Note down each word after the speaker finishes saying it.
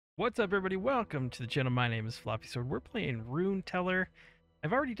What's up, everybody? Welcome to the channel. My name is FloppySword. We're playing Rune Teller.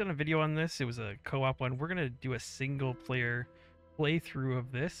 I've already done a video on this. It was a co-op one. We're going to do a single-player playthrough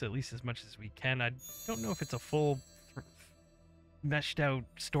of this, at least as much as we can. I don't know if it's a full meshed-out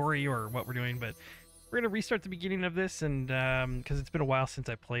story or what we're doing, but we're going to restart the beginning of this, and because it's been a while since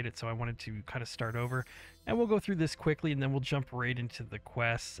I played it, so I wanted to kind of start over. And we'll go through this quickly, and then we'll jump right into the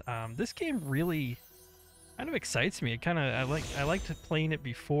quests. This game really kind of excites me. It kind of I liked playing it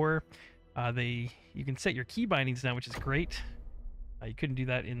before. You can set your key bindings now, which is great. You couldn't do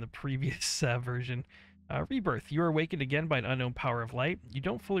that in the previous version. Rebirth. You are awakened again by an unknown power of light. You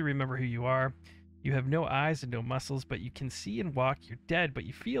don't fully remember who you are. You have no eyes and no muscles, but you can see and walk. You're dead, but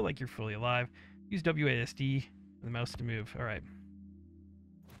you feel like you're fully alive. Use WASD and the mouse to move. All right.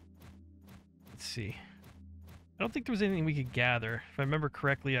 Let's see. I don't think there was anything we could gather. If I remember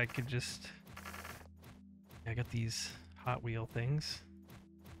correctly, I could just... I got these Hot Wheel things.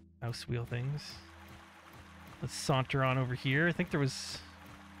 House wheel things. Let's saunter on over here. I think there was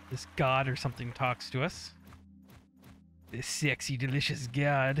this god or something talks to us. This sexy, delicious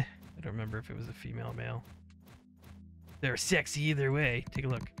god. I don't remember if it was a female or male. They're sexy either way. Take a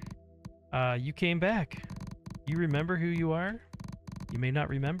look. You came back. You remember who you are? You may not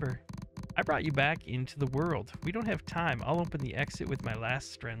remember. I brought you back into the world. We don't have time. I'll open the exit with my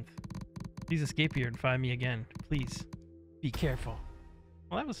last strength. Please escape here and find me again. Please. Be careful.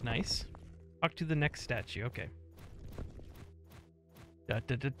 Well, that was nice. Talk to the next statue. Okay. Da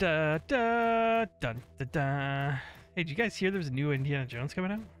da da da da da da da. Hey, did you guys hear there's a new Indiana Jones coming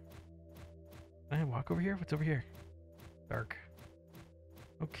out? Can I walk over here? What's over here? Dark.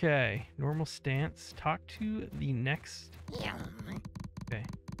 Okay. Normal stance. Talk to the next. Okay.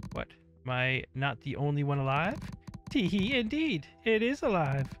 What? Am I not the only one alive? Tee-hee, indeed. It is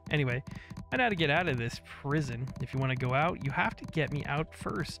alive. Anyway, I know how to get out of this prison. If you want to go out, you have to get me out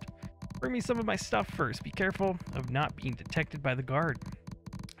first. Bring me some of my stuff first. Be careful of not being detected by the guard.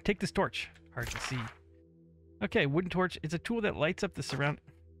 Take this torch. Hard to see. Okay, wooden torch. It's a tool that lights up the surround...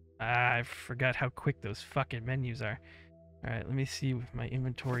 I forgot how quick those fucking menus are. Alright, let me see with my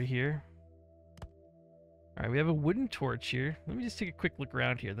inventory here. Alright, we have a wooden torch here. Let me just take a quick look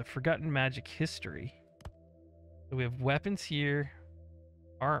around here. The Forgotten Magic History. So we have weapons here.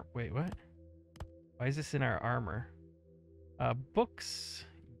 Wait, what? Why is this in our armor? Books,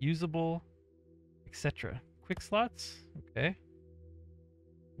 usable, etc. Quick slots. Okay.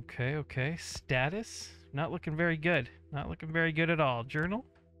 Okay. Status. Not looking very good. Not looking very good at all. Journal.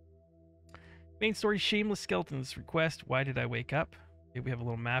 Main story, Shameless Skeletons. Request, why did I wake up? Okay, we have a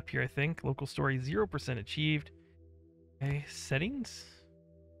little map here, I think. Local story, 0% achieved. Okay, settings.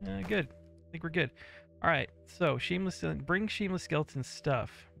 Good. I think we're good. Alright, so bring Shameless Skeleton stuff.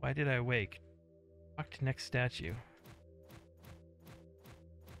 Why did I wake? Talk to next statue.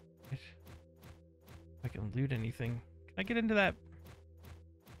 If I can loot anything. Can I get into that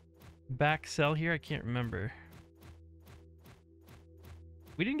back cell here? I can't remember.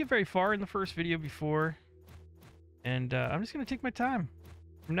 We didn't get very far in the first video before. And I'm just going to take my time.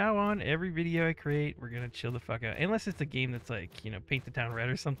 From now on, every video I create, we're going to chill the fuck out. Unless it's a game that's like, you know, Paint the Town Red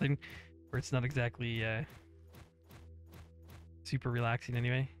or something. Where it's not exactly super relaxing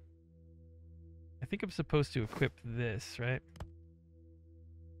anyway. I think I'm supposed to equip this, right?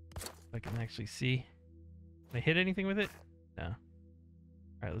 If I can actually see. Can I hit anything with it? No.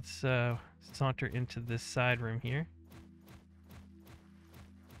 Alright, let's saunter into this side room here.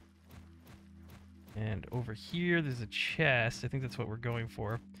 And over here, there's a chest. I think that's what we're going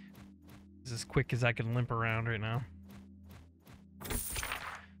for. This is as quick as I can limp around right now.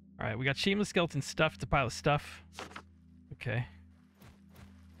 Alright, we got Shameless Skeleton stuff. It's a pile of stuff. Okay.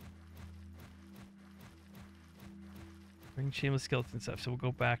 Bring Shameless Skeleton stuff, so we'll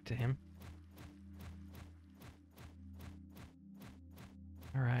go back to him.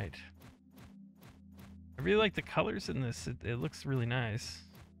 Alright. I really like the colors in this. It looks really nice.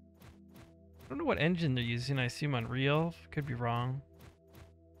 I don't know what engine they're using. I assume Unreal. Could be wrong.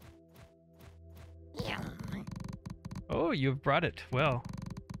 Oh, you have brought it. Well,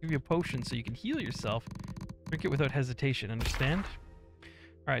 give you a potion so you can heal yourself. Drink it without hesitation. Understand?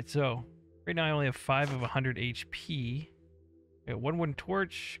 Alright, so right now I only have 5 of 100 HP. I got one wooden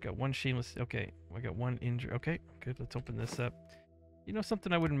torch. Got one shameless... Okay, I got one injury. Okay, good. Let's open this up. You know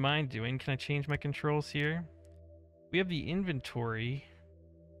something I wouldn't mind doing? Can I change my controls here? We have the inventory.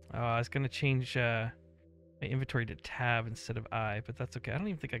 I was going to change my inventory to tab instead of I, but that's okay. I don't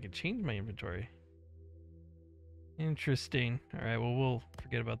even think I can change my inventory. Interesting. Alright, well, we'll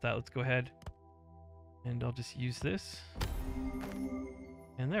forget about that. Let's go ahead. And I'll just use this.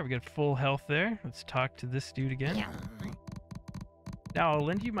 And there, we got full health there. Let's talk to this dude again. Now I'll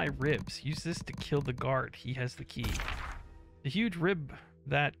lend you my ribs. Use this to kill the guard. He has the key. The huge rib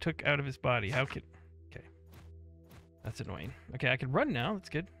that took out of his body. How could... Okay. That's annoying. Okay, I can run now. That's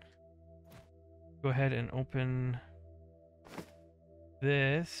good. Go ahead and open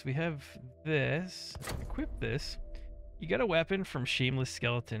this. We have this. Equip this. You got a weapon from Shameless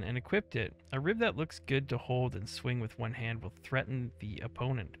Skeleton and equipped it. A rib that looks good to hold and swing with one hand will threaten the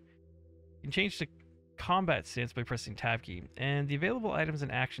opponent. You can change the combat stance by pressing tab key, and the available items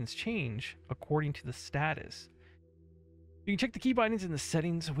and actions change according to the status. You can check the key bindings in the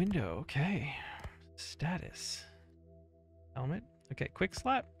settings window. Okay. Status. Helmet. Okay, quick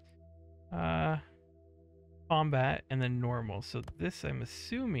slap. Combat, and then normal. So this, I'm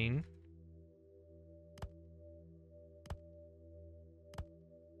assuming...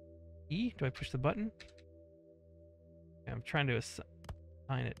 E? Do I push the button? Okay, I'm trying to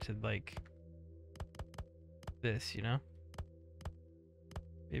assign it to, like, this, you know?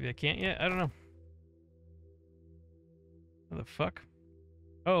 Maybe I can't yet? I don't know. What the fuck?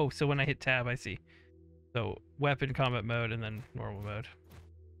 Oh, so when I hit tab, I see. So, weapon, combat mode, and then normal mode.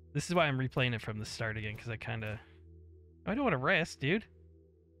 This is why I'm replaying it from the start again, because I kind of... I don't want to rest, dude.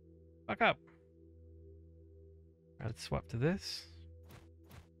 Fuck up. Alright, let's swap to this.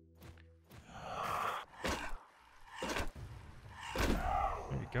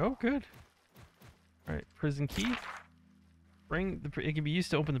 There you go, good. Alright, prison key. It can be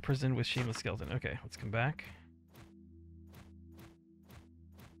used to open the prison with Shameless Skeleton. Okay, let's come back.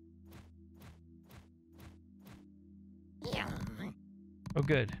 Oh,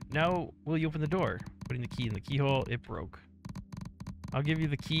 good. Now, will you open the door? Putting the key in the keyhole, it broke. I'll give you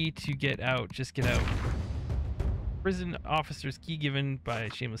the key to get out. Just get out. Prison officer's key given by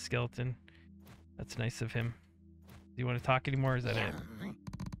Shameless Skeleton. That's nice of him. Do you want to talk anymore, or is that it?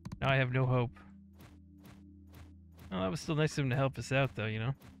 Now I have no hope. Oh, that was still nice of him to help us out, though, you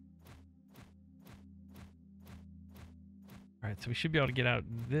know? Alright, so we should be able to get out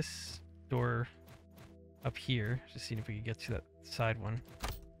this door up here. Just seeing if we can get to that side one.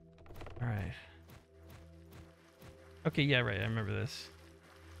 Alright. Okay, yeah, right, I remember this.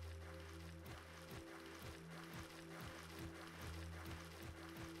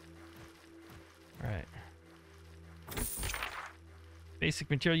 Alright. Basic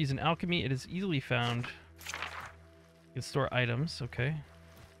material used in alchemy. It is easily found. You can store items, okay.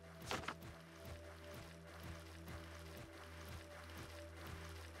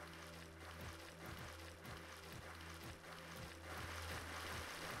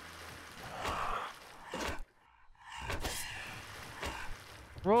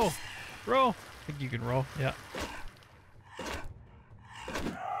 Roll! Roll! I think you can roll, yeah.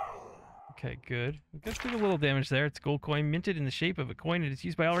 Okay, good. We got a little damage there. It's a gold coin minted in the shape of a coin. It is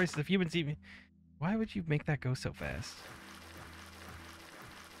used by all races of humans. Even... Why would you make that go so fast?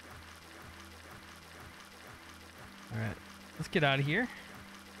 Alright, let's get out of here.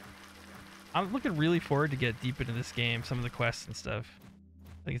 I'm looking really forward to get deep into this game, some of the quests and stuff.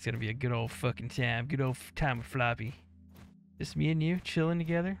 I think it's gonna be a good old fucking time. Good old time with Floppy. Just me and you chilling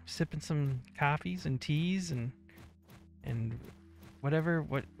together, sipping some coffees and teas and whatever.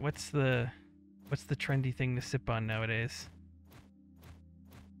 What's the trendy thing to sip on nowadays?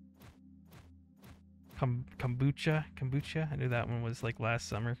 Kombucha? I knew that one was like last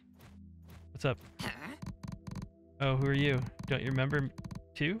summer. What's up? Oh, who are you? Don't you remember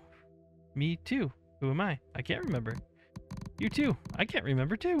too? Me too. Who am I? I can't remember. You too. I can't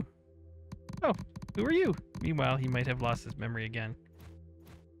remember too. Oh, who are you? Meanwhile, he might have lost his memory again.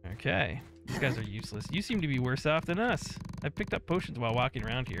 Okay. These guys are useless. You seem to be worse off than us. I picked up potions while walking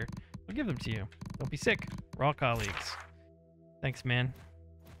around here. I'll give them to you. Don't be sick. We're all colleagues. Thanks, man.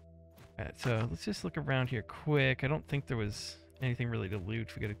 Alright, so let's just look around here quick. I don't think there was anything really to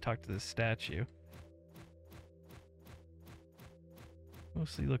loot. We gotta talk to this statue.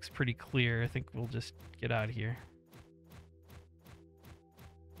 Mostly looks pretty clear. I think we'll just get out of here.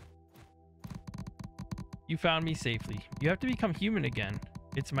 You found me safely. You have to become human again.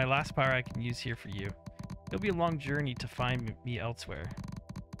 It's my last power I can use here for you. It'll be a long journey to find me elsewhere.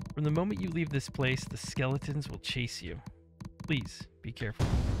 From the moment you leave this place, the skeletons will chase you. Please, be careful.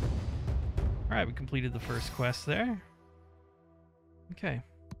 Alright, we completed the first quest there. Okay.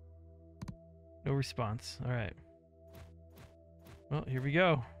 No response. Alright. Well, here we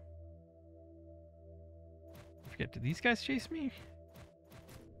go. I forget, did these guys chase me?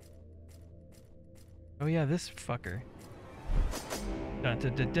 Oh yeah, this fucker. Dun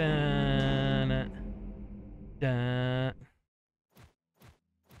dun dun dun dun.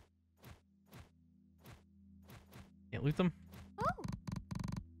 Can't loot them?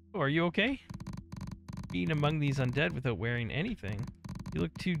 Oh, are you okay? Being among these undead without wearing anything. You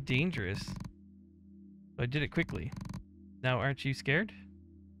look too dangerous. So I did it quickly. Now, aren't you scared?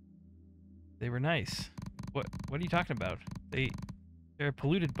 They were nice. What are you talking about? They're a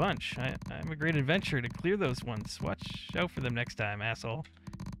polluted bunch. I'm a great adventurer to clear those ones. Watch out for them next time, asshole.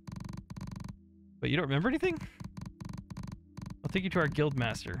 But you don't remember anything? I'll take you to our guild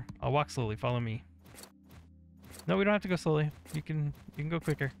master. I'll walk slowly. Follow me. No, we don't have to go slowly. You can go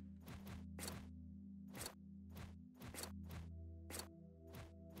quicker.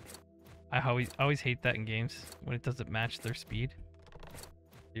 I always hate that in games when it doesn't match their speed.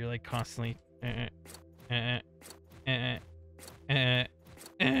 You're like constantly. All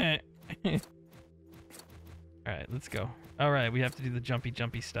right, let's go. All right, we have to do the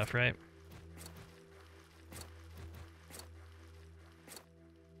jumpy stuff, right?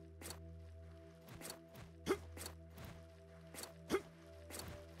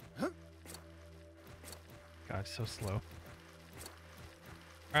 God, so slow.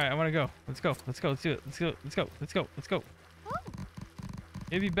 All right, I want to go. Let's go. Let's go. Let's do it. Let's go. Let's go. Let's go. Let's go.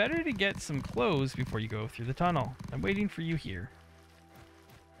 It'd be better to get some clothes before you go through the tunnel. I'm waiting for you here.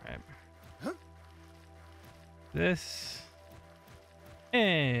 All right. This.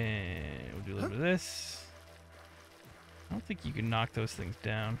 And we'll do a little bit of this. I don't think you can knock those things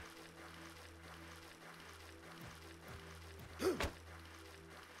down.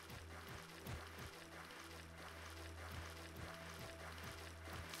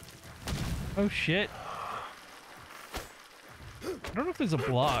 Oh shit. I don't know if there's a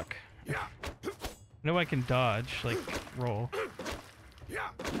block. I know I can dodge, like roll.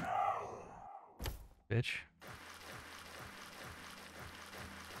 Bitch.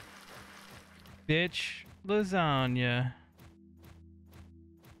 Bitch. Lasagna.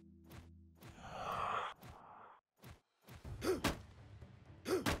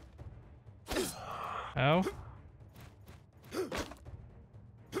 Oh?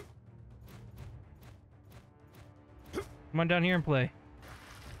 Come on down here and play.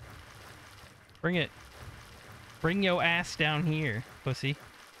 Bring it. Bring your ass down here, pussy.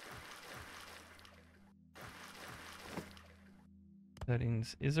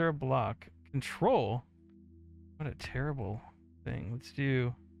 Settings. Is there a block? Control? What a terrible thing. Let's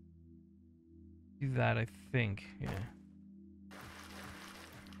do that, I think. Yeah.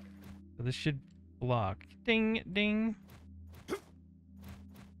 So this should block. Ding, ding.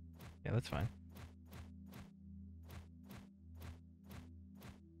 Yeah, that's fine.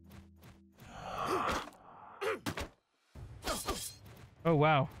 Oh,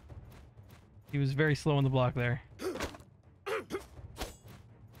 wow. He was very slow on the block there.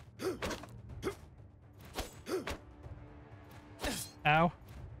 Ow.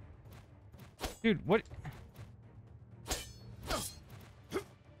 Dude, what?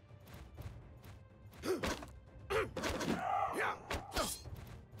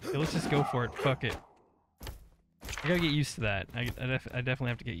 Okay, let's just go for it. Fuck it. I gotta get used to that. I definitely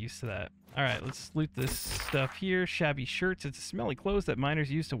have to get used to that. Alright, let's loot this stuff here. Shabby shirts. It's a smelly clothes that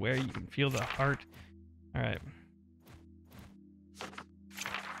miners used to wear. You can feel the heart. Alright.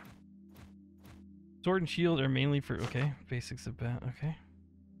 Sword and shield are mainly for... Okay, basics of battle. Okay.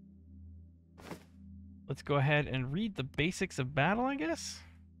 Let's go ahead and read the basics of battle, I guess.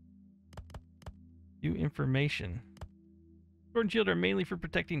 View information. Sword and shield are mainly for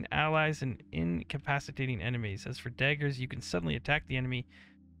protecting allies and incapacitating enemies. As for daggers, you can suddenly attack the enemy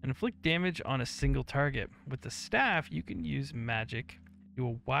and inflict damage on a single target. With the staff, you can use magic, do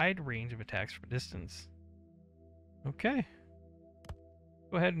a wide range of attacks from a distance. Okay.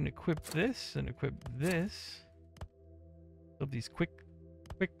 Go ahead and equip this and equip this. Build these quick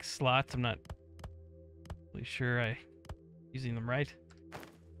slots. I'm not really sure I'm using them right.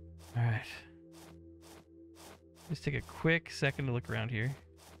 All right. Just take a quick second to look around here.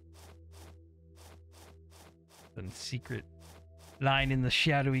 Some secret line in the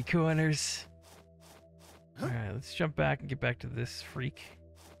shadowy corners. Alright, let's jump back and get back to this freak.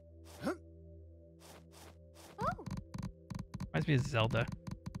 Reminds me of Zelda.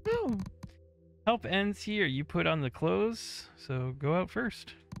 Oh. Help ends here. You put on the clothes, so go out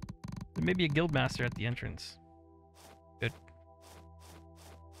first. There may be a guild master at the entrance. Good.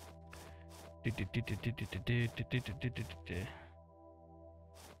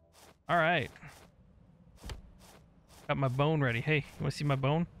 Alright. Got my bone ready. Hey, you want to see my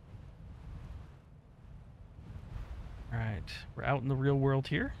bone? Alright, we're out in the real world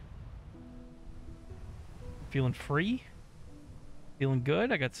here. Feeling free. Feeling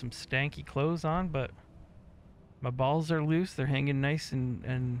good. I got some stanky clothes on, but my balls are loose. They're hanging nice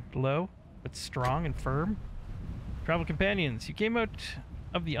and low, but strong and firm. Travel companions, you came out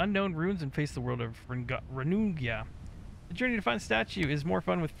of the unknown ruins and faced the world of Runegea. The journey to find the statue is more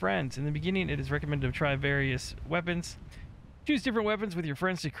fun with friends. In the beginning, it is recommended to try various weapons. Choose different weapons with your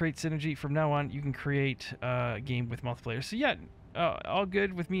friends to create synergy. From now on, you can create a game with multiplayer. So yeah, all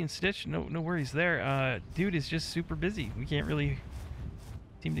good with me and Stitch. No worries there. Dude is just super busy. We can't really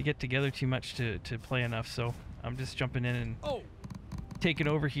seem to get together too much to play enough. So I'm just jumping in and taking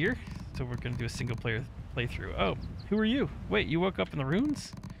over here. So we're going to do a single player playthrough. Oh, who are you? Wait, you woke up in the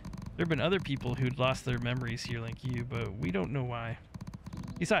ruins? There have been other people who'd lost their memories here like you, but we don't know why.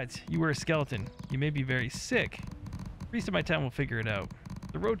 Besides, you were a skeleton. You may be very sick. The rest of my time will figure it out.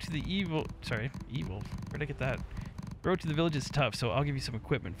 The road to the evil... Sorry, evil. Where'd I get that? The road to the village is tough, so I'll give you some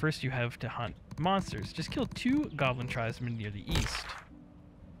equipment. First, you have to hunt monsters. Just kill 2 goblin tribesmen near the east.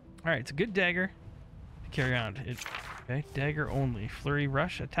 Alright, it's a good dagger to carry on. Okay, dagger only. Flurry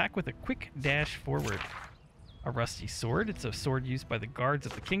rush. Attack with a quick dash forward. A rusty sword. It's a sword used by the guards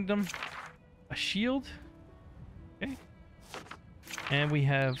of the kingdom. A shield. Okay. And we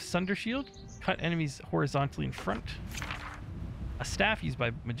have Sunder Shield. Cut enemies horizontally in front. A staff used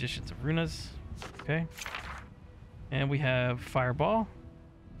by magicians of runas. Okay. And we have Fireball.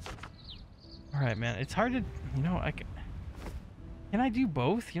 Alright, man. It's hard to... You know, can I do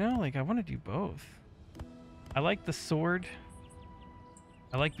both? You know, like, I want to do both. I like the sword.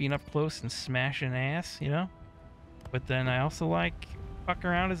 I like being up close and smashing ass, you know? But then I also like fucking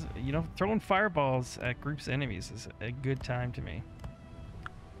around as, you know, throwing fireballs at groups of enemies is a good time to me.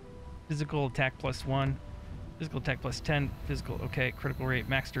 Physical attack +1. Physical attack +10. Physical, okay. Critical rate,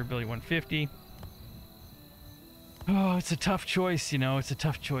 max durability 150. Oh, it's a tough choice, you know. It's a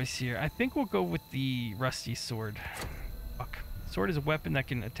tough choice here. I think we'll go with the rusty sword. Fuck. Sword is a weapon that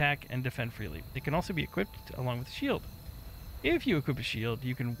can attack and defend freely. It can also be equipped along with a shield. If you equip a shield,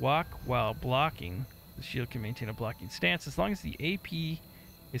 you can walk while blocking. The shield can maintain a blocking stance as long as the AP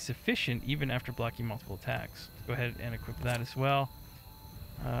is sufficient even after blocking multiple attacks. Let's go ahead and equip that as well.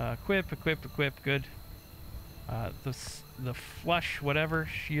 Equip, good. The flush, whatever,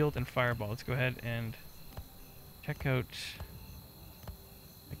 shield and fireball. Let's go ahead and check out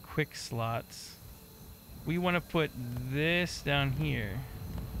the quick slots. We want to put this down here.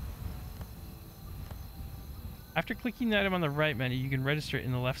 After clicking the item on the right menu, you can register it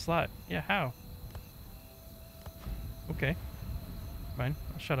in the left slot. Yeah, how? Okay. Fine.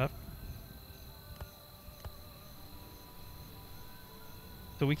 I'll shut up.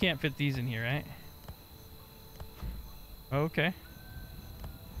 So we can't fit these in here, right? Okay.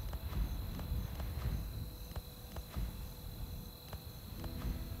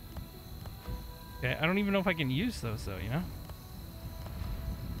 Okay, I don't even know if I can use those though, you know?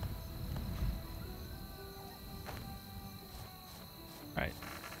 Alright.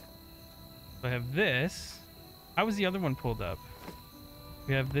 So I have this. How was the other one pulled up?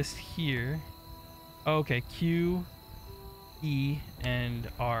 We have this here. Oh, okay, Q, E, and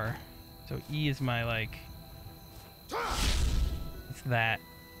R. So E is my, like... It's that.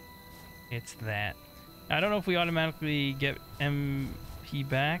 It's that. I don't know if we automatically get MP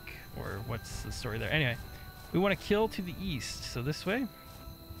back, or what's the story there. Anyway, we want to kill to the east. So this way.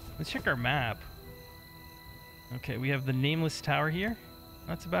 Let's check our map. Okay, we have the nameless tower here.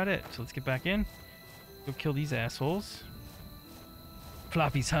 That's about it. So let's get back in. Go kill these assholes.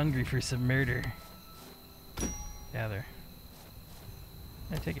 Floppy's hungry for some murder. Gather.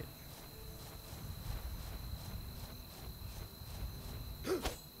 I take it. Alright,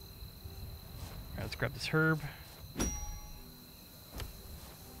 let's grab this herb.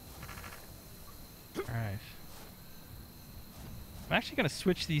 Alright. I'm actually going to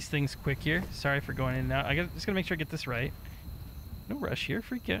switch these things quick here. Sorry for going in and out. Just going to make sure I get this right. No rush here.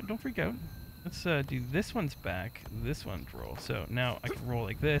 Freak out. Don't freak out. Let's do this one's back. This one's roll. So now I can roll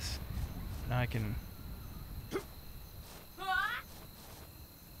like this. Now I can...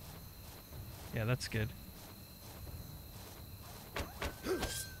 Yeah, that's good.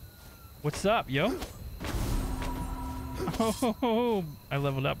 What's up, yo? Oh, I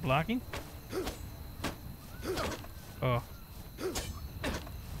leveled up blocking. Oh.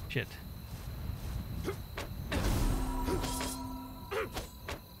 Shit.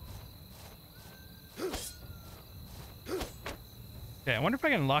 Okay, I wonder if I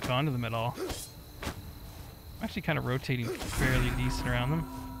can lock onto them at all. I'm actually kind of rotating fairly decent around them.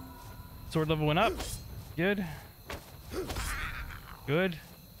 Sword level went up. Good. Good.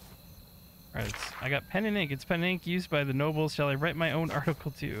 Alright, I got pen and ink. It's pen and ink used by the nobles. Shall I write my own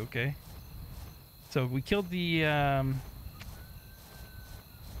article too? Okay. So we killed the, is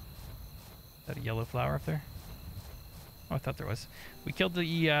that a yellow flower up there? Oh, I thought there was. We killed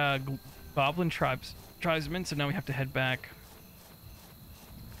the goblin tribesmen, so now we have to head back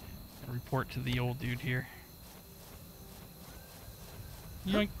and report to the old dude here.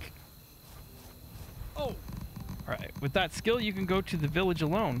 Yoink. Oh. Alright, with that skill, you can go to the village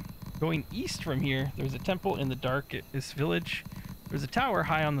alone. Going east from here, there's a temple in the darkest village. There's a tower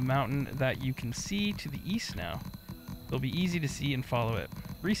high on the mountain that you can see to the east now. It'll be easy to see and follow it.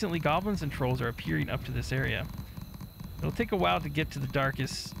 Recently, goblins and trolls are appearing up to this area. It'll take a while to get to the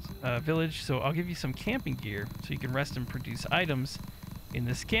darkest village, so I'll give you some camping gear so you can rest and produce items in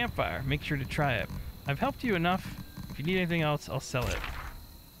this campfire. Make sure to try it. I've helped you enough. If you need anything else, I'll sell it.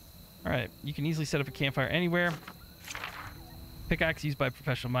 Alright, you can easily set up a campfire anywhere. Pickaxe used by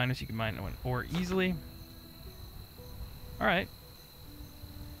professional miners. You can mine ore easily. Alright.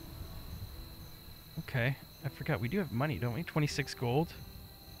 Okay, I forgot. We do have money, don't we? 26 gold.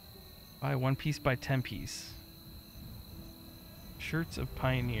 Buy 1 piece, buy 10 piece. Shirts of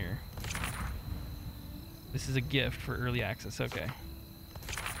Pioneer. This is a gift for early access. Okay.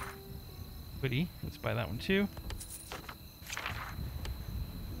 Hoodie. Let's buy that one too.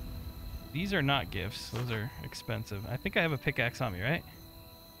 These are not gifts. Those are expensive. I think I have a pickaxe on me, right?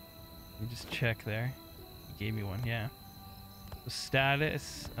 Let me just check there. He gave me one, yeah. So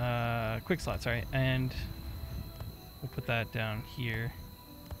status, quick slot, sorry. And we'll put that down here.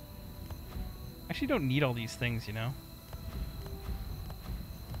 Actually don't need all these things, you know.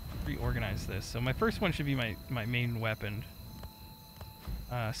 Reorganize this. So my first one should be my main weapon.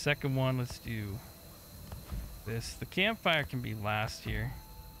 Second one, let's do this. The campfire can be last here.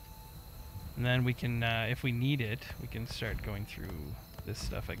 And then we can, if we need it, we can start going through this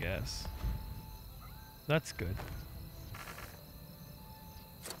stuff, I guess. That's good.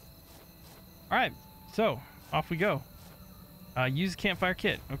 Alright, so off we go. Use campfire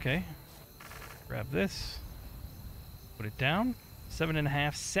kit. Okay. Grab this. Put it down.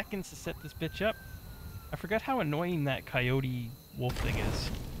 7.5 seconds to set this bitch up. I forgot how annoying that coyote wolf thing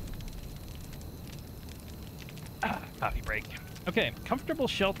is. Coffee break. Okay, comfortable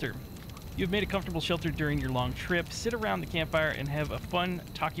shelter. You've made a comfortable shelter during your long trip. Sit around the campfire and have a fun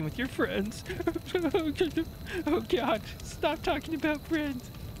talking with your friends. Oh god, stop talking about friends.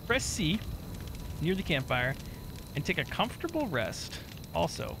 Press C near the campfire and take a comfortable rest.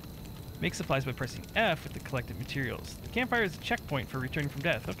 Also, make supplies by pressing F with the collected materials. The campfire is a checkpoint for returning from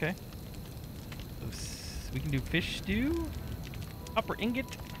death. Okay. So we can do fish stew, copper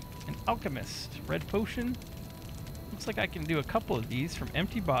ingot, an alchemist, red potion. Looks like I can do a couple of these from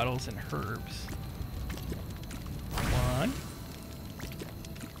empty bottles and herbs. 1,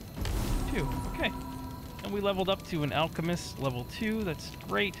 2. Okay. And we leveled up to an alchemist level 2. That's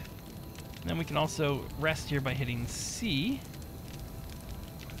great. And then we can also rest here by hitting C.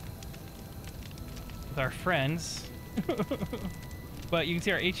 With our friends. But you can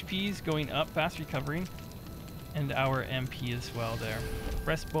see our HP's going up, fast recovering. And our MP as well there.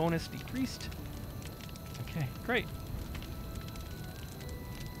 Rest bonus decreased. Okay, great.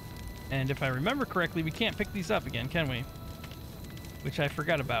 And if I remember correctly, we can't pick these up again, can we? Which I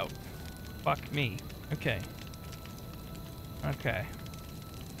forgot about. Fuck me. Okay. Okay.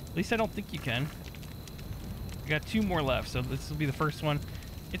 At least I don't think you can. We got 2 more left, so this will be the first one.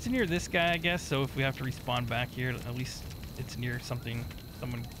 It's near this guy, I guess, so if we have to respawn back here, at least it's near someone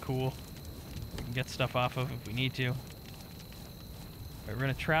cool. We can get stuff off of if we need to. All right, we're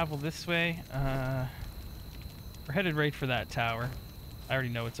gonna travel this way. We're headed right for that tower. I already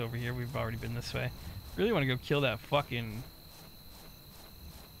know it's over here. We've already been this way. Really want to go kill that fucking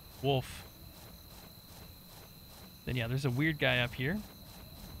wolf. Then yeah, there's a weird guy up here. And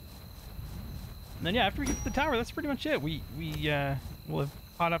then yeah, after we get to the tower, that's pretty much it. We will have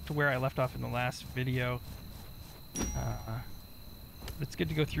caught up to where I left off in the last video. It's good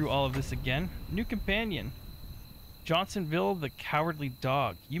to go through all of this again. New companion. Johnsonville the Cowardly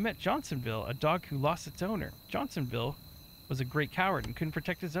Dog. You met Johnsonville, a dog who lost its owner. Johnsonville was a great coward and couldn't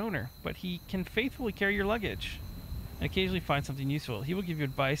protect his owner, but he can faithfully carry your luggage and occasionally find something useful. He will give you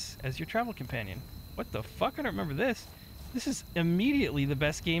advice as your travel companion. What the fuck? I don't remember this. This is immediately the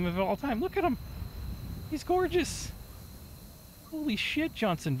best game of all time. Look at him. He's gorgeous. Holy shit,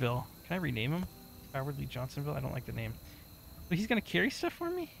 Johnsonville. Can I rename him? Cowardly Johnsonville? I don't like the name. But he's gonna carry stuff for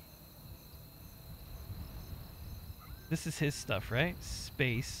me? This is his stuff, right?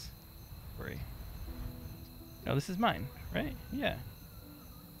 Space. Sorry. No, this is mine, right? Yeah.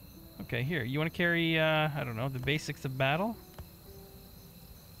 Okay, here. You want to carry, I don't know, the basics of battle?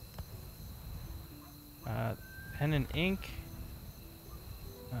 Pen and ink.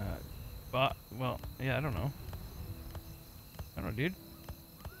 Well, yeah, I don't know. I don't know, dude.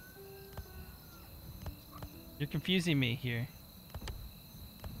 You're confusing me here.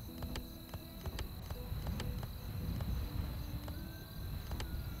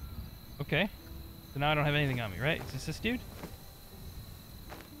 Okay. So now I don't have anything on me, right? Is this dude?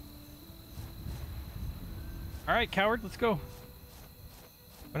 Alright, coward, let's go.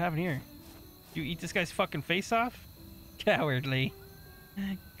 What happened here? You eat this guy's fucking face off? Cowardly.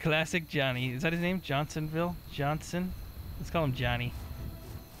 Classic Johnny. Is that his name? Johnsonville? Johnson? Let's call him Johnny.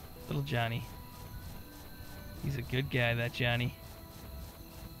 Little Johnny. He's a good guy, that Johnny.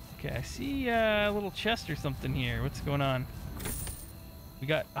 Okay, I see a little chest or something here. What's going on? We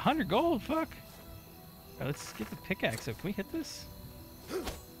got 100 gold, fuck. Right, let's get the pickaxe up. Can we hit this?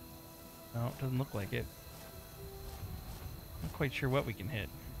 No, it doesn't look like it. Not quite sure what we can hit.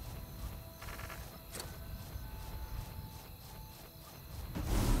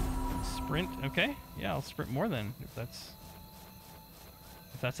 Sprint, okay. Yeah, I'll sprint more then, if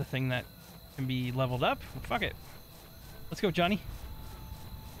that's a thing that can be leveled up. Well, fuck it. Let's go, Johnny.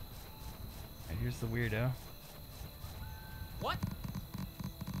 Alright, here's the weirdo. What?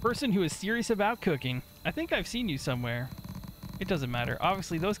 Person who is serious about cooking. I think I've seen you somewhere. It doesn't matter.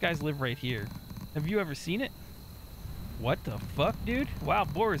 Obviously, those guys live right here. Have you ever seen it? What the fuck, dude?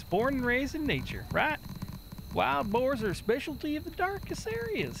 Wild boar is born and raised in nature, right? Wild boars are a specialty of the darkest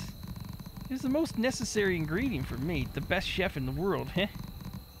areas. It is the most necessary ingredient for meat. The best chef in the world, heh?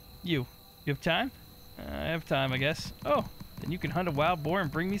 You have time? I have time, I guess. Oh, then you can hunt a wild boar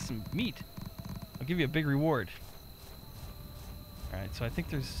and bring me some meat. I'll give you a big reward. Alright, so I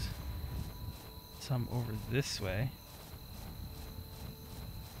think there's some over this way.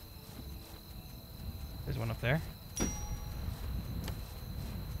 There's one up there.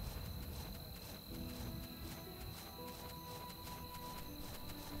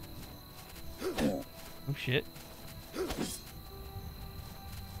 Oh shit.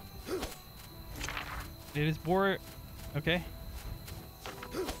 It is boar. Okay.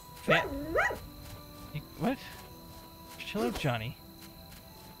 Fat. What? Chill out, Johnny.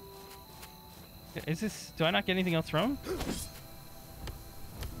 Is this... Do I not get anything else from him?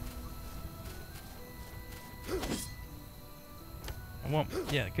 I want...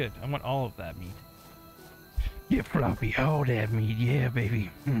 Yeah, good. I want all of that meat. Yeah, Floppy. All that meat. Yeah, baby.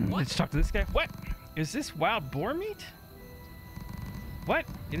 Let's talk to this guy. What? Is this wild boar meat? What?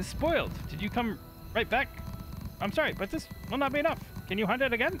 It is spoiled. Did you come right back? I'm sorry, but this will not be enough. Can you hunt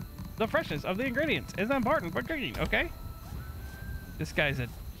it again? The freshness of the ingredients is important for cooking, okay? This guy's a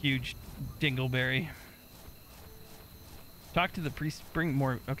huge dingleberry. Talk to the priest. Bring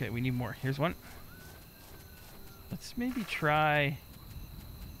more. Okay, we need more. Here's one. Let's maybe try...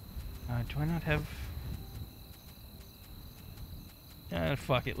 do I not have...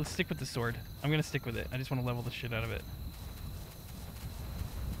 fuck it. Let's stick with the sword. I'm gonna stick with it. I just want to level the shit out of it.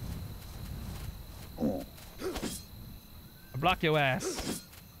 I block your ass.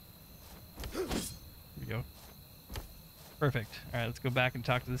 Here we go. Perfect. Alright, let's go back and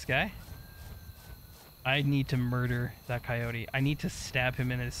talk to this guy. I need to murder that coyote. I need to stab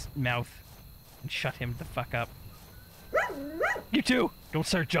him in his mouth and shut him the fuck up. You too! Don't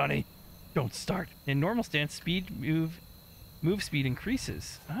start, Johnny! Don't start. In normal stance, move speed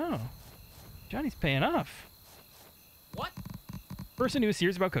increases. Oh. Johnny's paying off. What? Person who is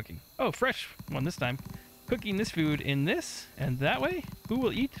serious about cooking. Oh, fresh one this time. Cooking this food in this and that way. Who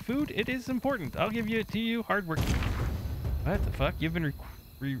will eat food? It is important. I'll give it to you. Hard work. What the fuck? You've been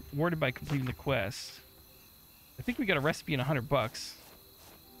rewarded by completing the quest. I think we got a recipe and $100.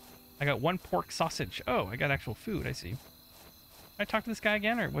 I got 1 pork sausage. Oh, I got actual food. I see. Can I talk to this guy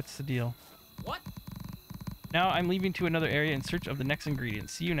again, or what's the deal? What? Now I'm leaving to another area in search of the next ingredient.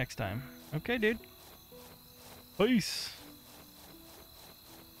 See you next time. Okay, dude. Peace.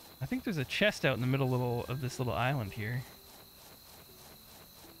 I think there's a chest out in the middle of this little island here.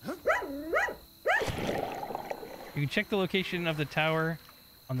 You can check the location of the tower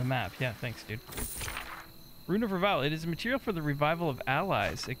on the map. Yeah, thanks, dude. Rune of Revival. It is a material for the revival of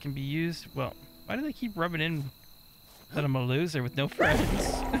allies. It can be used... Well, why do they keep rubbing in that I'm a loser with no friends?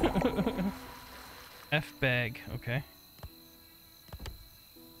 F bag. Okay.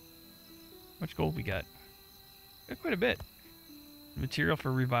 How much gold we got? Got quite a bit. Material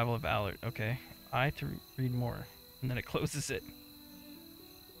for revival of alert. Okay. I to read more. And then it closes it.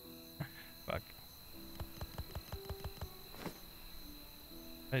 Fuck.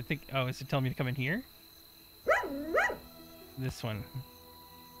 I think... Oh, is it telling me to come in here? This one.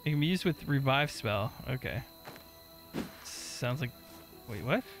 It can be used with revive spell. Okay. Sounds like... Wait,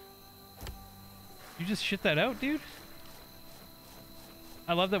 what? You just shit that out, dude?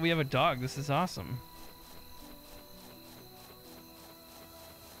 I love that we have a dog. This is awesome.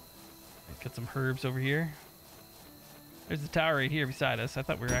 Got some herbs over here. There's the tower right here beside us. I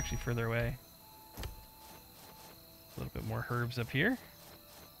thought we were actually further away. A little bit more herbs up here.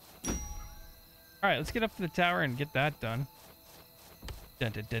 Alright, let's get up to the tower and get that done.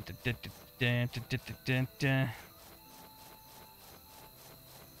 Dun, dun, dun, dun, dun, dun, dun, dun, dun, dun,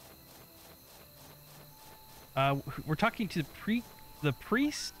 dun. We're talking to the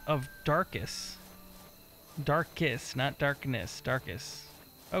priest of Darkus. Darkus, not darkness. Darkus.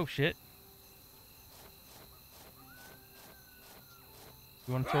 Oh shit.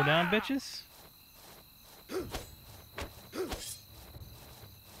 You want to throw down, bitches?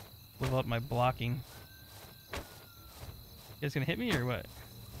 Level up my blocking. You guys gonna hit me or what?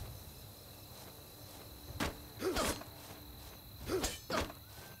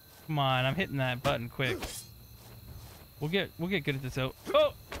 Come on, I'm hitting that button quick. We'll get good at this. Oh,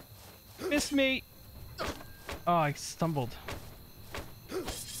 missed me. Oh, I stumbled.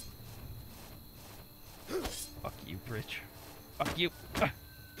 Fuck you, bitch. Fuck you.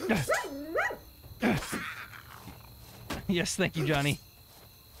 Yes, thank you, Johnny.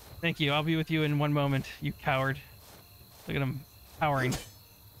 Thank you. I'll be with you in one moment, you coward. Look at him powering.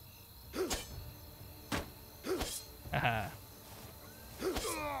 Haha.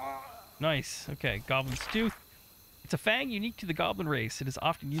 Nice. Okay, Goblin's Tooth. It's a fang unique to the goblin race. It is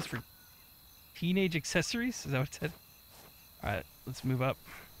often used for teenage accessories. Is that what it said? Alright, let's move up.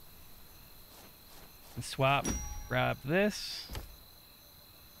 And swap. Grab this.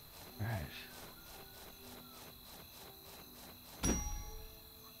 Alright.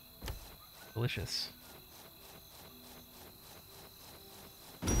 Delicious.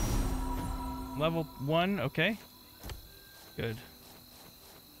 Level 1, okay. Good.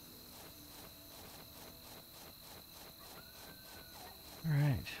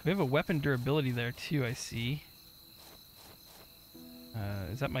 Alright. We have a weapon durability there too, I see.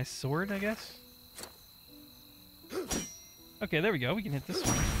 Is that my sword, I guess? Okay, there we go. We can hit this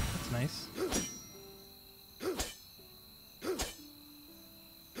one. That's nice.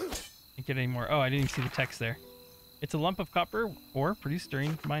 Can't get any more. Oh, I didn't even see the text there. It's a lump of copper ore produced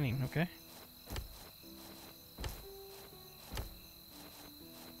during mining. Okay.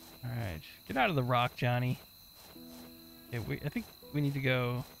 Alright. Get out of the rock, Johnny. Okay, I think we need to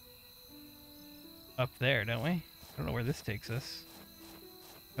go up there, don't we? I don't know where this takes us.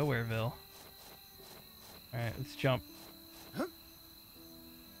 Nowhereville. Alright, let's jump. Huh?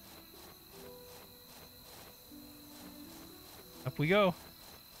 Up we go.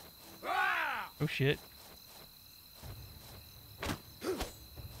 Oh shit.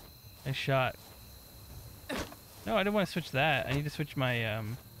 Nice shot. No, I don't want to switch that. I need to switch my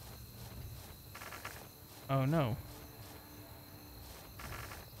Oh no.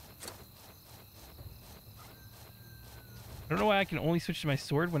 I don't know why I can only switch to my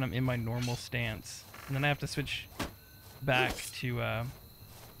sword when I'm in my normal stance. And then I have to switch back to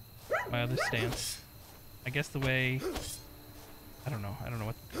my other stance. I guess the way... I don't know. I don't know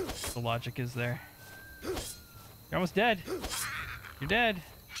what the logic is there. You're almost dead. You're dead.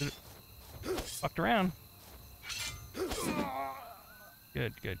 Fucked around.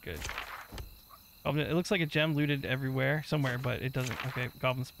 Good, good, good. Goblin, it looks like a gem looted everywhere, somewhere, but it doesn't. Okay,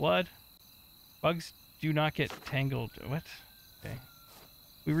 Goblin's Blood. Bugs do not get tangled. What? Okay.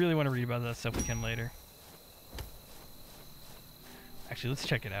 We really want to read about that stuff we can later. Actually, let's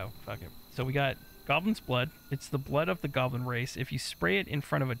check it out. Fuck it. So we got Goblin's Blood. It's the blood of the goblin race. If you spray it in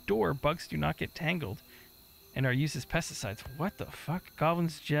front of a door, bugs do not get tangled and are used as pesticides. What the fuck?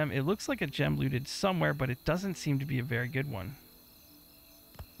 Goblin's Gem. It looks like a gem looted somewhere, but it doesn't seem to be a very good one.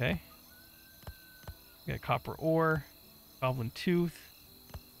 Okay. We got Copper Ore. Goblin Tooth.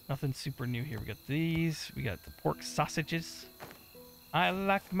 Nothing super new here. We got these. We got the pork sausages. I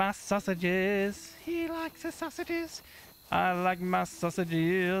like my sausages. He likes his sausages. I like my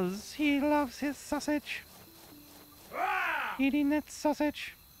sausages. He loves his sausage. Eating that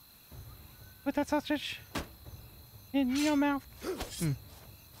sausage. Put that sausage in your mouth. Mm.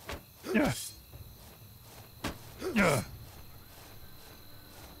 Yeah. Yeah.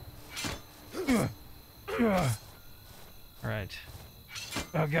 Yeah. All right.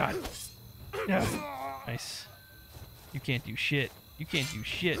 Oh god. Yeah. Nice. You can't do shit. You can't do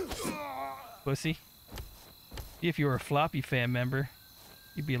shit, pussy. If you were a Floppy fan member,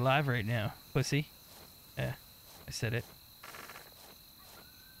 you'd be alive right now, pussy. Yeah, I said it.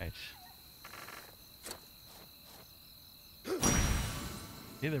 Right.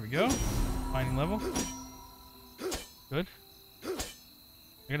 Okay, there we go. Mining level. Good. I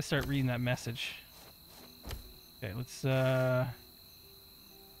gotta start reading that message. Okay, let's yeah,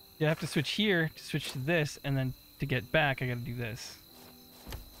 I have to switch here to switch to this, and then to get back I gotta do this.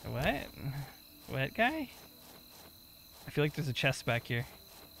 What? What, guy? I feel like there's a chest back here.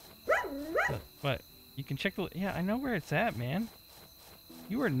 What? You can check the... Yeah, I know where it's at, man.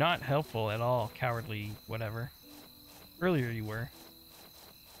 You are not helpful at all, cowardly whatever. Earlier you were.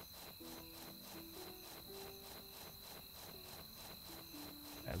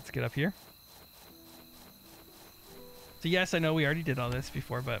 let's get up here. So yes, I know we already did all this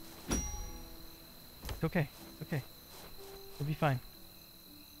before, but it's okay. It's okay. We'll be fine.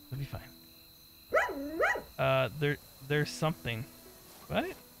 We'll be fine. There's something. What?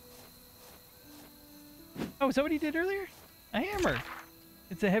 Oh, is that what he did earlier? A hammer.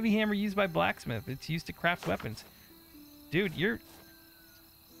 It's a heavy hammer used by blacksmith. It's used to craft weapons. Dude, you're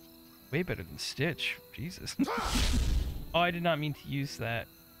way better than Stitch. Jesus. Oh, I did not mean to use that.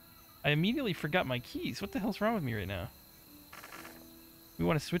 I immediately forgot my keys. What the hell's wrong with me right now? We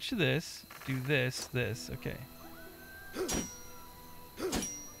want to switch to this. Do this, this. Okay.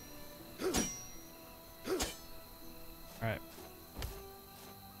 Alright.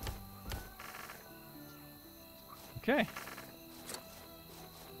 Okay.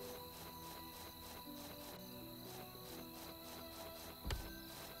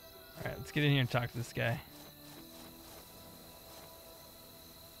 Alright, let's get in here and talk to this guy.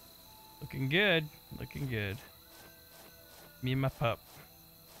 Looking good. Looking good. Me and my pup.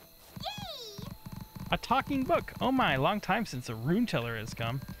 Yay! A talking book. Oh my, long time since a Rune Teller has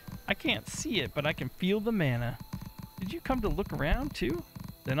come. I can't see it, but I can feel the mana. Did you come to look around too?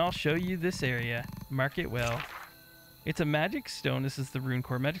 Then I'll show you this area. Mark it well. It's a magic stone. This is the rune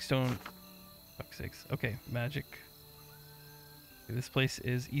core. Magic stone. Fuck's sakes. Okay, magic. Okay, this place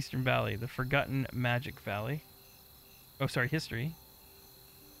is Eastern Valley, the Forgotten Magic Valley. Oh, sorry, history.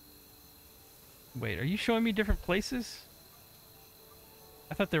 Wait, are you showing me different places?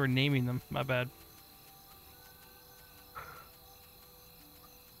 I thought they were naming them. My bad.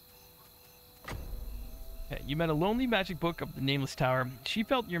 Okay, you met a lonely magic book of the Nameless Tower. She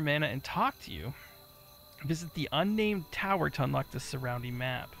felt your mana and talked to you. Visit the unnamed tower to unlock the surrounding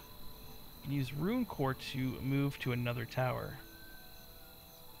map. You can use rune core to move to another tower.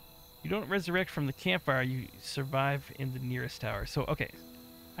 You don't resurrect from the campfire, you survive in the nearest tower. So, okay.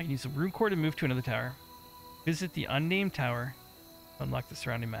 I can use the rune core to move to another tower. Visit the unnamed tower. Unlock the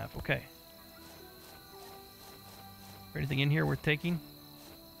surrounding map. Okay. Is there anything in here worth taking?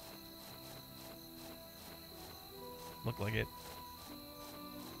 Look like it.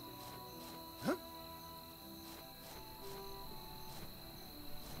 Huh?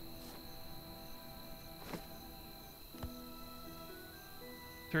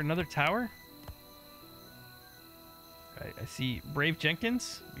 Is there another tower? Right, I see Brave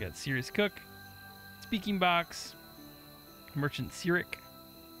Jenkins. We got Serious Cook. Speaking Box. Merchant Sirik.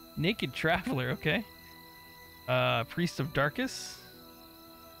 Naked Traveler, okay. Priest of Darkus.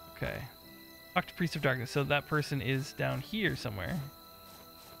 Okay. Talk to Priest of Darkness. So that person is down here somewhere.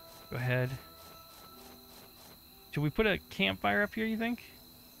 Go ahead. Should we put a campfire up here, you think?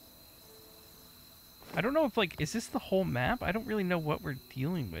 I don't know if, like, is this the whole map? I don't really know what we're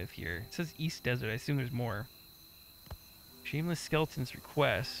dealing with here. It says East Desert. I assume there's more. Shameless Skeleton's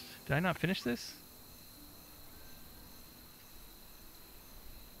request. Did I not finish this?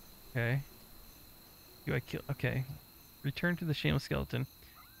 Okay. Do I kill? Okay. Return to the Shameless Skeleton.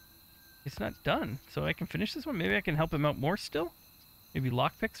 It's not done, so I can finish this one. Maybe I can help him out more still? Maybe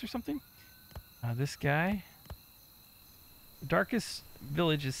lockpicks or something? This guy. The darkest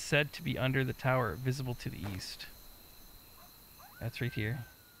village is said to be under the tower, visible to the east. That's right here.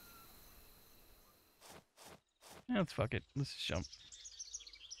 Yeah, let's fuck it. Let's just jump.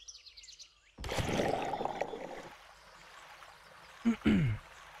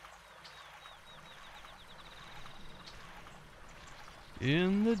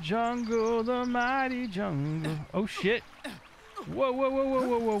 In the jungle, the mighty jungle. Oh shit. Whoa, whoa, whoa, whoa,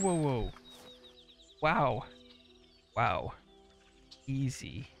 whoa, whoa, whoa, whoa. Wow. Wow.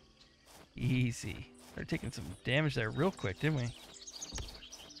 Easy. Easy. Started taking some damage there real quick, didn't we?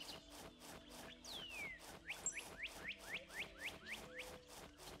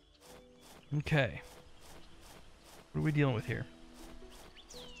 Okay. What are we dealing with here?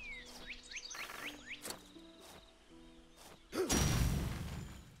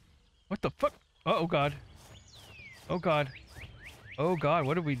 What the fuck? Oh god. Oh god. Oh god,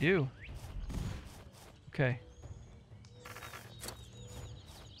 what did we do? Okay.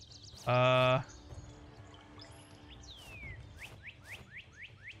 Okay.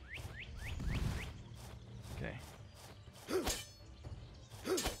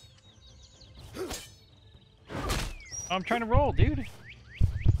 I'm trying to roll, dude.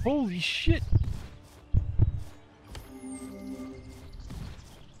 Holy shit.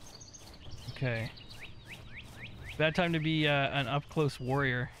 Okay. Bad time to be an up-close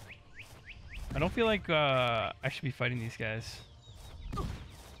warrior. I don't feel like I should be fighting these guys.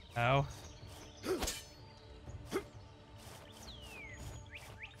 Ow.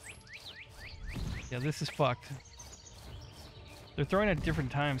 Yeah, this is fucked. They're throwing at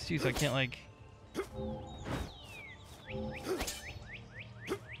different times too, so I can't like...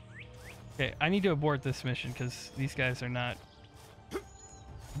 Okay, I need to abort this mission because these guys are not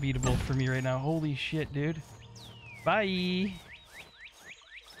beatable for me right now. Holy shit, dude. Bye!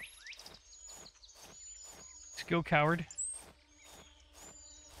 Let's go, coward.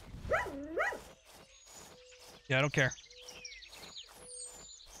 Yeah, I don't care.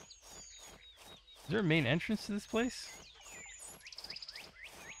 Is there a main entrance to this place?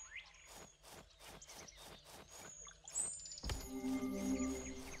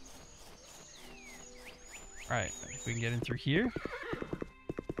 Alright, if we can get in through here.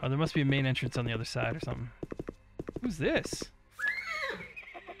 Oh, there must be a main entrance on the other side or something. Who's this?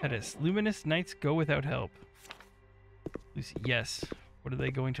 That is Luminous Knights Go Without Help. Lucy, yes. What are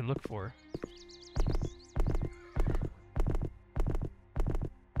they going to look for?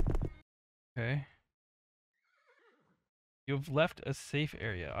 Okay. You've left a safe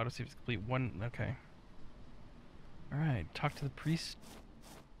area. Autosave is complete. One. Okay. Alright. Talk to the priest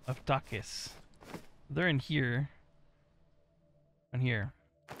of Dakis. They're in here. In here.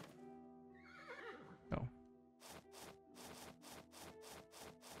 Oh.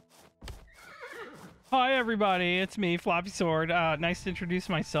 Hi, everybody. It's me, FloppySword. Nice to introduce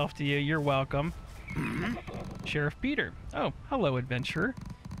myself to you. You're welcome. Sheriff Peter. Oh, hello, adventurer.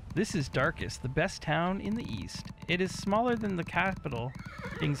 This is Darkest, the best town in the east. It is smaller than the capital,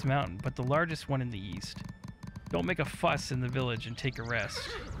 Kings Mountain, but the largest one in the east. Don't make a fuss in the village and take a rest.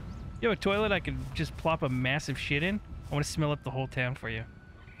 You have a toilet I can just plop a massive shit in? I want to smell up the whole town for you.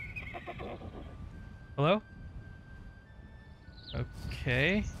 Hello?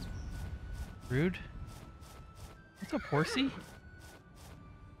 Okay. Rude. What's up, horsey?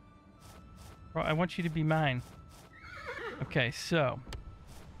 Bro, I want you to be mine. Okay, so...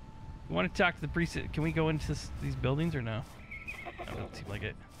 I want to talk to the priest. Can we go into these buildings or no? That doesn't seem like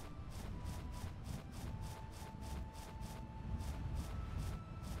it.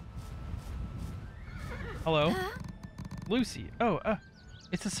 Hello? Lucy. Oh,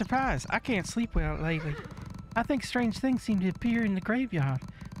 it's a surprise. I can't sleep well lately. I think strange things seem to appear in the graveyard.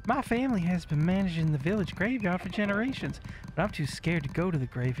 My family has been managing the village graveyard for generations, but I'm too scared to go to the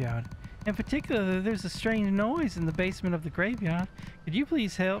graveyard. In particular, there's a strange noise in the basement of the graveyard. Could you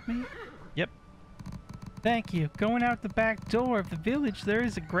please help me? Yep. Thank you. Going out the back door of the village, there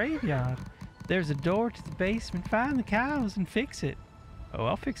is a graveyard. There's a door to the basement. Find the cows and fix it. Oh,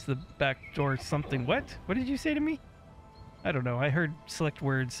 I'll fix the back door something. What? What did you say to me? I don't know. I heard select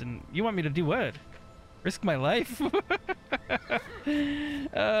words and you want me to do what? Risk my life? Oh,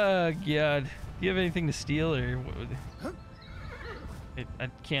 God. Do you have anything to steal or... I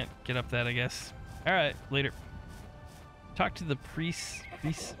can't get up that, I guess. All right, later. Talk to the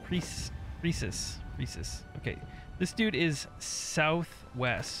priestess. Okay, this dude is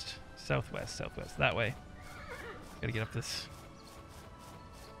southwest. Southwest. That way. Gotta get up this.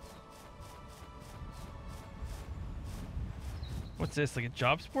 What's this? Like a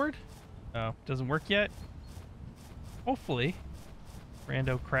jobs board? Oh, doesn't work yet. Hopefully,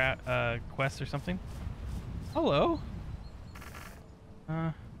 rando quest or something. Hello.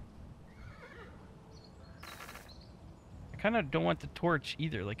 I kind of don't want the torch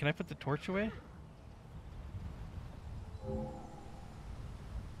either. Like, can I put the torch away?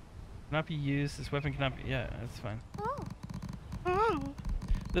 Cannot be used. This weapon cannot be... Yeah, that's fine. Oh.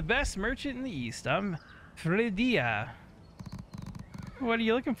 The best merchant in the East. I'm Runegea. What are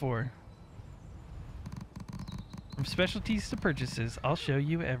you looking for? From specialties to purchases, I'll show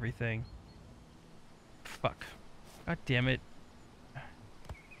you everything. Fuck. God damn it.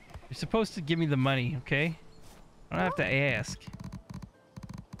 You're supposed to give me the money, okay? I don't have to ask.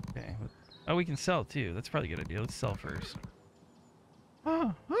 Okay. Oh, we can sell too. That's probably a good idea. Let's sell first.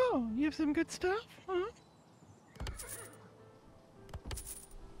 Oh, you have some good stuff, huh?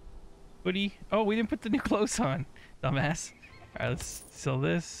 Hoodie. Oh, we didn't put the new clothes on, dumbass. All right, let's sell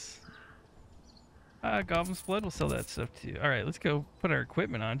this. Goblin's blood. We'll sell that stuff too. All right, let's go put our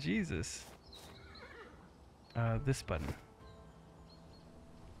equipment on. Jesus. This button.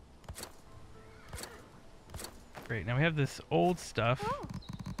 Great. Now we have this old stuff.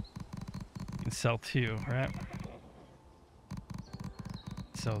 We can sell too, right?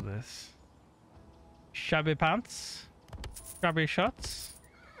 Sell this. Shabby pants. Shabby shots.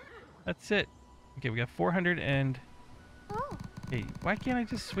 That's it. Okay, we got 400 and... Hey, why can't I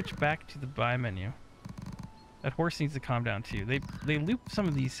just switch back to the buy menu? That horse needs to calm down too. They loop some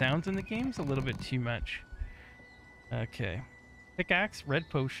of these sounds in the games a little bit too much. Okay. Pickaxe, red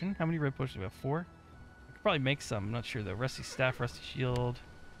potion. How many red potions do we have? 4? I could probably make some. I'm not sure though. Rusty staff, rusty shield.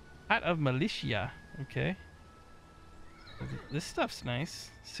 Hat of militia. Okay. This stuff's nice.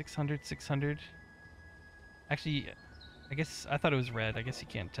 600, 600. Actually, I guess I thought it was red. I guess you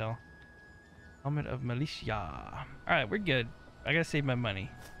can't tell. Helmet of Militia. Alright, we're good. I gotta save my money.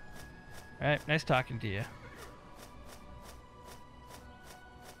 Alright, nice talking to you.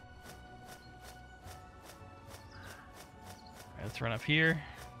 Alright, let's run up here.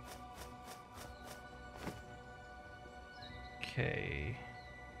 Okay.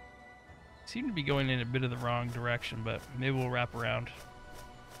 Seem to be going in a bit of the wrong direction, but maybe we'll wrap around.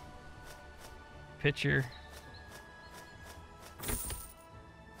 Pitcher.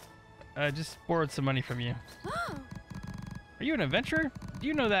 I just borrowed some money from you. Are you an adventurer? Do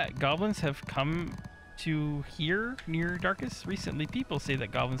you know that goblins have come to here near Darkus? Recently, people say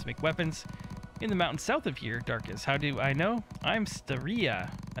that goblins make weapons in the mountains south of here, Darkus. How do I know? I'm Staria,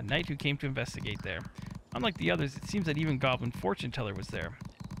 a knight who came to investigate there. Unlike the others, it seems that even Goblin Fortune Teller was there.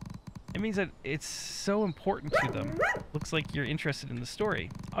 It means that it's so important to them. Looks like you're interested in the story.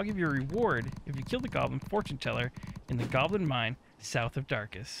 I'll give you a reward if you kill the Goblin Fortune Teller in the Goblin Mine south of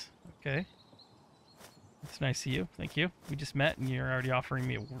Darkus. Okay. That's nice of you. Thank you. We just met and you're already offering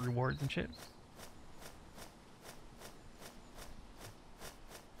me rewards and shit.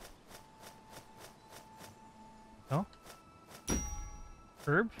 Oh.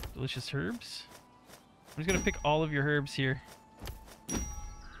 Herb. Delicious herbs. I'm just gonna pick all of your herbs here.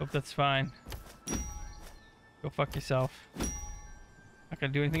 Hope that's fine. Go fuck yourself. Not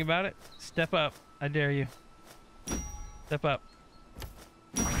gonna do anything about it? Step up. I dare you. Step up.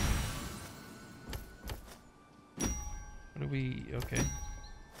 What do we... Okay.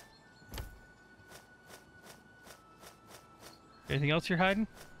 Anything else you're hiding?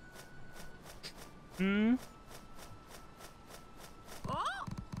 Hmm?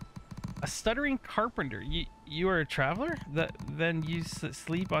 A stuttering carpenter. You are a traveler? Then you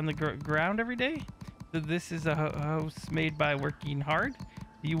sleep on the ground every day? This is a house made by working hard?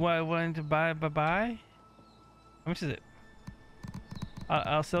 Do you want to buy? How much is it?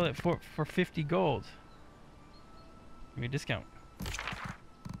 I'll sell it for 50 gold. Give me a discount.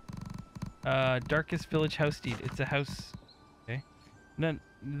 Darkest Village house deed. It's a house. Okay. Then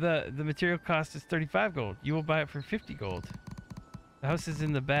the material cost is 35 gold. You will buy it for 50 gold. The house is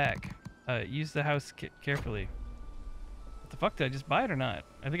in the back. Use the house carefully. What the fuck? Did I just buy it or not?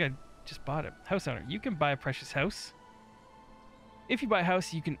 I think I just bought it. House owner. You can buy a precious house. If you buy a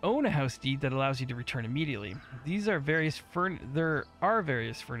house, you can own a house deed that allows you to return immediately. There are various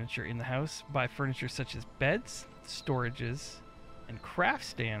furniture in the house. Buy furniture such as beds, storages, and craft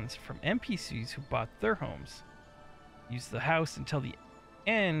stands from NPCs who bought their homes. Use the house until the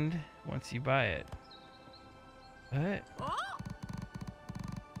end once you buy it. What?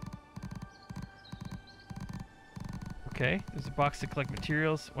 Okay, there's a box to collect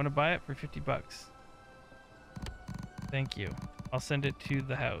materials. Want to buy it for 50 bucks. Thank you. I'll send it to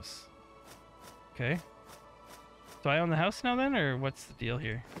the house. Okay. So I own the house now then, or what's the deal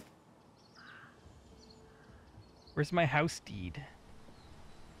here? Where's my house deed?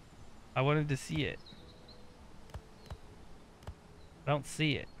 I wanted to see it. I don't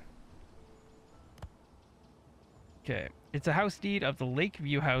see it. Okay. It's a house deed of the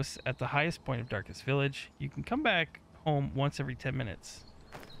Lakeview house at the highest point of Darkest Village. You can come back home once every 10 minutes.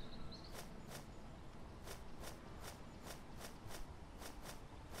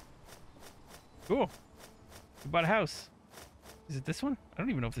 Cool. We bought a house. Is it this one? I don't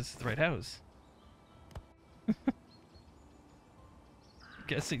even know if this is the right house.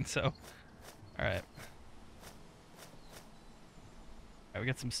 Guessing so. Alright. We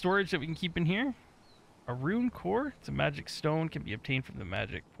got some storage that we can keep in here. A rune core. It's a magic stone. Can be obtained from the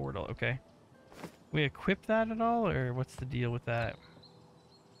magic portal. Okay. We equip that at all, or what's the deal with that?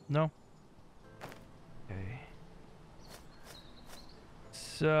 No? Okay.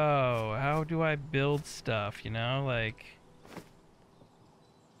 So, how do I build stuff, you know? Like,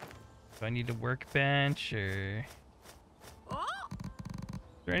 do I need a workbench, or... Is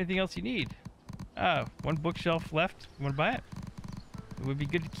there anything else you need? Oh, one bookshelf left. You want to buy it? It would be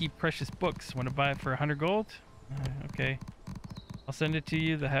good to keep precious books. Want to buy it for 100 gold? Okay. I'll send it to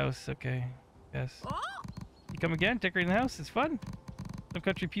you, the house. Okay. Yes. You come again? Decorating the house? It's fun. Some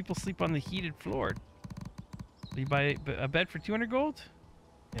country people sleep on the heated floor. Do you buy a bed for 200 gold?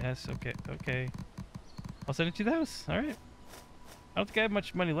 Yes. Okay. Okay. I'll send it to the house. All right. I don't think I have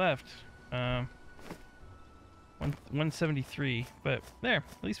much money left. 173. But there.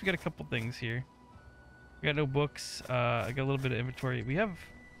 At least we got a couple things here. We got no books. I got a little bit of inventory. We have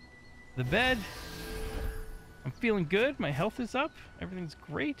the bed. I'm feeling good. My health is up. Everything's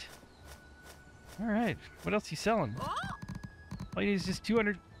great. All right. What else are you selling? All you need is just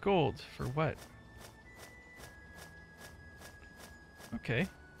 200 gold. For what? Okay.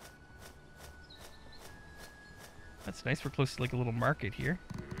 That's nice. We're close to like a little market here.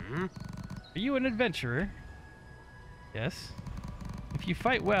 Are you an adventurer? Yes. If you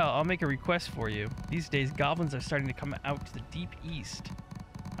fight well, I'll make a request for you. These days, goblins are starting to come out to the deep east.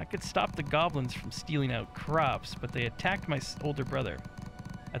 I could stop the goblins from stealing out crops, but they attacked my older brother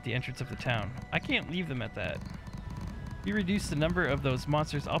at the entrance of the town. I can't leave them at that. If you reduce the number of those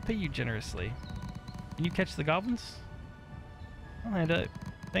monsters, I'll pay you generously. Can you catch the goblins? I'll hand it.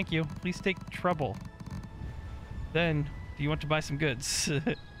 Thank you. Please take trouble. Then, do you want to buy some goods?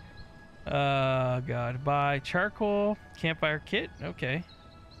 God. Buy charcoal, campfire kit. Okay.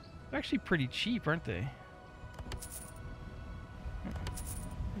 They're actually pretty cheap, aren't they?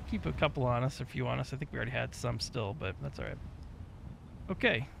 We'll keep a couple on us, a few on us. I think we already had some still, but that's alright.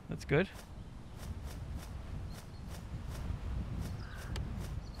 Okay, that's good.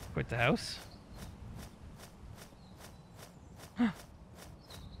 Quit the house.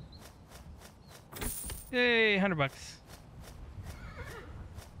 Yay, $100.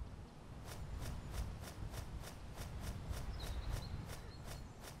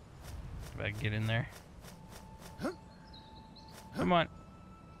 If I can get in there. Come on.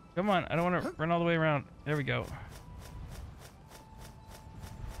 Come on. I don't want to run all the way around. There we go.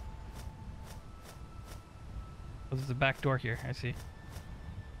 Oh, there's a back door here. I see.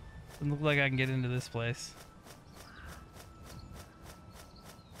 Doesn't look like I can get into this place.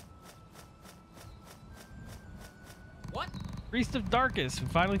 What? Priest of Darkest, we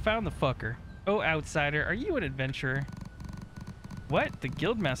finally found the fucker. Oh, outsider, are you an adventurer? What? The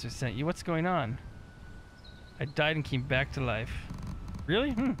Guildmaster sent you? What's going on? I died and came back to life.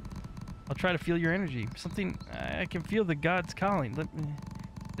 Really? I'll try to feel your energy. Something... I can feel the gods calling. Let me...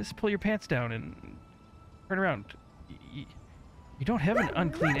 Just pull your pants down and... Turn around. You don't have an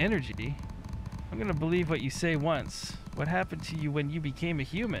unclean energy. I'm gonna believe what you say once. What happened to you when you became a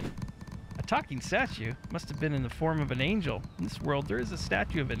human? A talking statue must have been in the form of an angel. In this world, there is a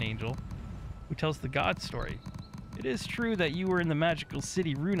statue of an angel who tells the god story. It is true that you were in the magical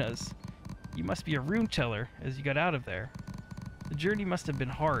city Runas. You must be a Rune Teller as you got out of there. The journey must have been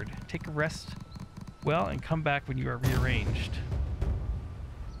hard. Take a rest well and come back when you are rearranged.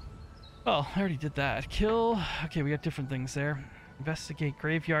 Oh, I already did that. Kill... Okay, we got different things there. Investigate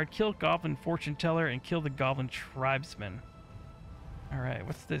graveyard, kill goblin fortune teller, and kill the goblin tribesman. Alright,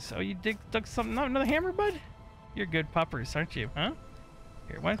 what's this? Oh, you dug something? No, another hammer, bud? You're good puppers, aren't you? Huh?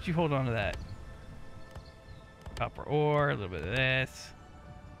 Here, why don't you hold on to that? Copper ore, a little bit of this.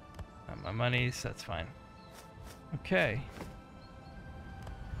 Not my monies, that's fine. Okay.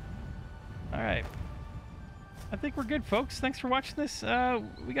 Alright. I think we're good, folks. Thanks for watching this.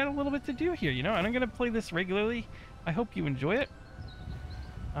 We got a little bit to do here, you know, and I'm going to play this regularly. I hope you enjoy it.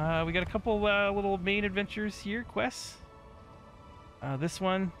 We got a couple little main adventures here, quests. This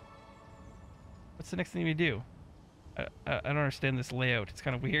one. What's the next thing we do? I don't understand this layout. It's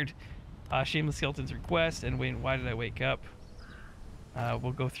kind of weird. Shameless Skeleton's request and why did I wake up?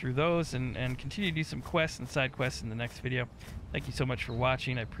 We'll go through those and continue to do some quests and side quests in the next video. Thank you so much for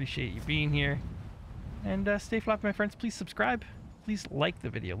watching. I appreciate you being here. And stay floppy, my friends. Please subscribe. Please like the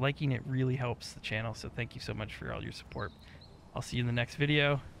video. Liking it really helps the channel, so thank you so much for all your support. I'll see you in the next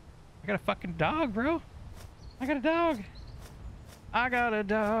video. I got a fucking dog, bro. I got a dog. I got a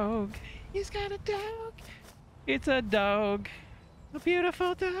dog. He's got a dog. It's a dog. A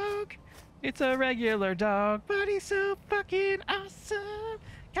beautiful dog. It's a regular dog, but he's so fucking awesome.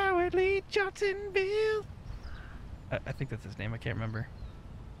 Cowardly Johnsonville. I think that's his name. I can't remember.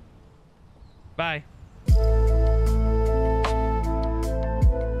 Bye.